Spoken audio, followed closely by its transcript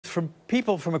for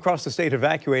people from across the state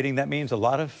evacuating, that means a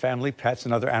lot of family, pets,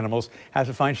 and other animals have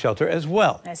to find shelter as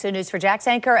well. So news for Jax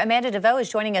anchor Amanda DeVoe is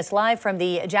joining us live from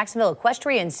the Jacksonville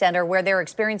Equestrian Center, where they're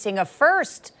experiencing a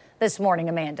first this morning,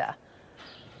 Amanda.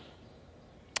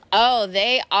 Oh,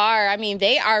 they are. I mean,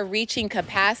 they are reaching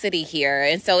capacity here.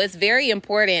 And so it's very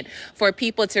important for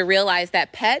people to realize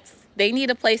that pets, they need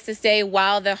a place to stay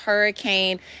while the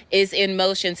hurricane is in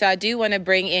motion. So I do want to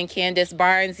bring in Candace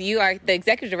Barnes. You are the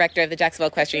executive director of the Jacksonville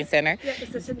Equestrian Center. Yeah,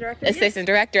 assistant director. Assistant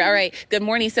director. All right. Good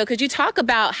morning. So could you talk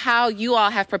about how you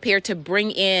all have prepared to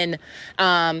bring in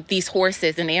these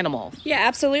horses and animals? Yeah,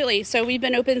 absolutely. So we've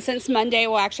been open since Monday,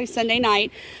 well, actually Sunday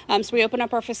night. So we open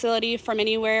up our facility from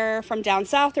anywhere from down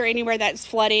south or anywhere that's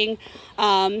flooding.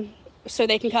 So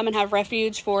they can come and have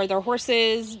refuge for their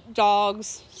horses,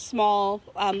 dogs, small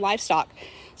livestock,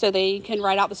 so they can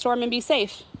ride out the storm and be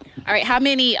safe. All right. How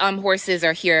many horses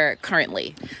are here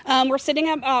currently? We're sitting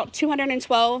at about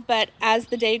 212, but as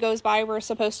the day goes by, we're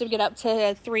supposed to get up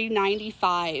to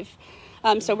 395.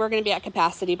 So we're going to be at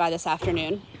capacity by this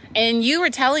afternoon. And you were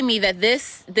telling me that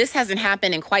this hasn't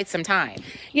happened in quite some time.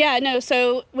 Yeah, no,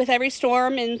 so with every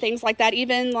storm and things like that,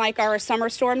 even like our summer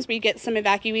storms, we get some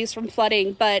evacuees from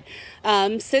flooding. But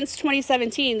since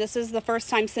 2017, this is the first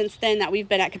time since then that we've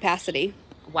been at capacity.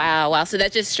 Wow. So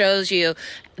that just shows you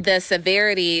the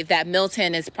severity that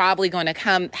Milton is probably going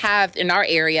to have in our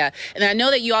area. And I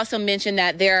know that you also mentioned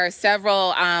that there are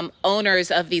several owners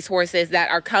of these horses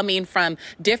that are coming from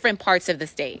different parts of the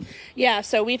state. Yeah,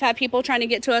 so we've had people trying to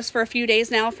get to us for a few days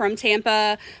now from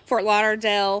Tampa, Fort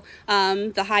Lauderdale,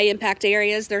 the high impact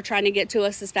areas. They're trying to get to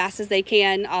us as fast as they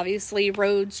can. Obviously,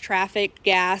 roads, traffic,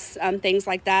 gas, things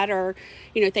like that are,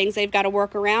 things they've got to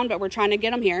work around, but we're trying to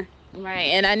get them here. Right.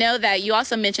 And I know that you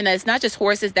also mentioned that it's not just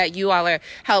horses that you all are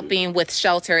helping with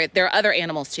shelter. There are other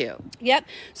animals, too. Yep.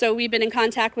 So we've been in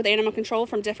contact with animal control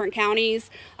from different counties.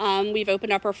 We've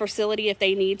opened up our facility if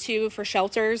they need to for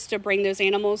shelters to bring those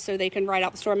animals so they can ride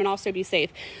out the storm and also be safe.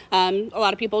 A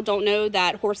lot of people don't know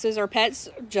that horses are pets,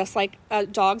 just like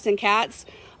dogs and cats.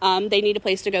 They need a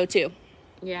place to go, too.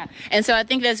 Yeah. And so I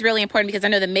think that's really important because I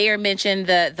know the mayor mentioned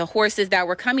the horses that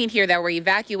were coming here that were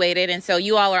evacuated. And so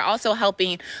you all are also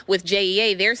helping with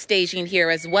JEA. They're staging here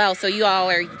as well. So you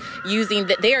all are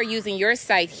they are using your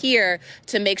site here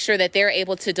to make sure that they're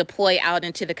able to deploy out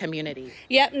into the community.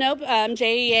 Yep. Nope.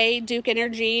 JEA, Duke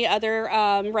Energy, other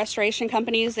restoration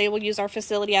companies, they will use our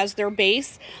facility as their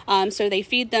base. So they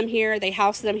feed them here. They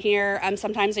house them here.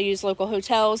 Sometimes they use local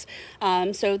hotels.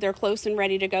 So they're close and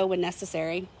ready to go when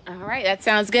necessary. All right. That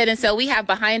sounds good. And so we have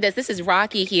behind us, this is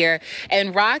Rocky here.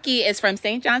 And Rocky is from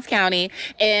St. Johns County.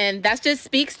 And that just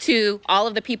speaks to all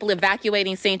of the people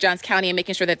evacuating St. Johns County and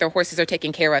making sure that their horses are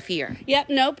taken care of here. Yep.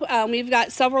 Nope. We've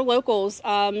got several locals.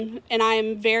 And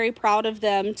I'm very proud of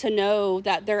them to know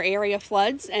that their area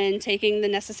floods and taking the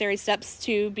necessary steps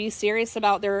to be serious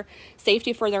about their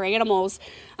safety for their animals.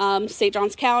 St.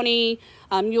 Johns County,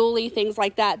 Yulee, things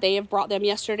like that. They have brought them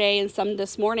yesterday and some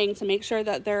this morning to make sure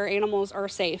that their animals are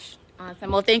safe.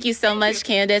 Awesome. Well, thank you so much,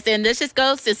 Candace. And this just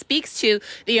speaks to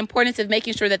the importance of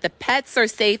making sure that the pets are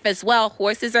safe as well.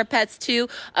 Horses are pets too,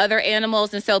 other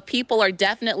animals. And so people are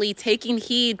definitely taking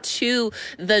heed to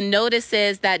the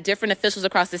notices that different officials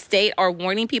across the state are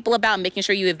warning people about, making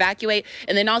sure you evacuate,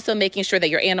 and then also making sure that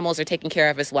your animals are taken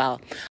care of as well.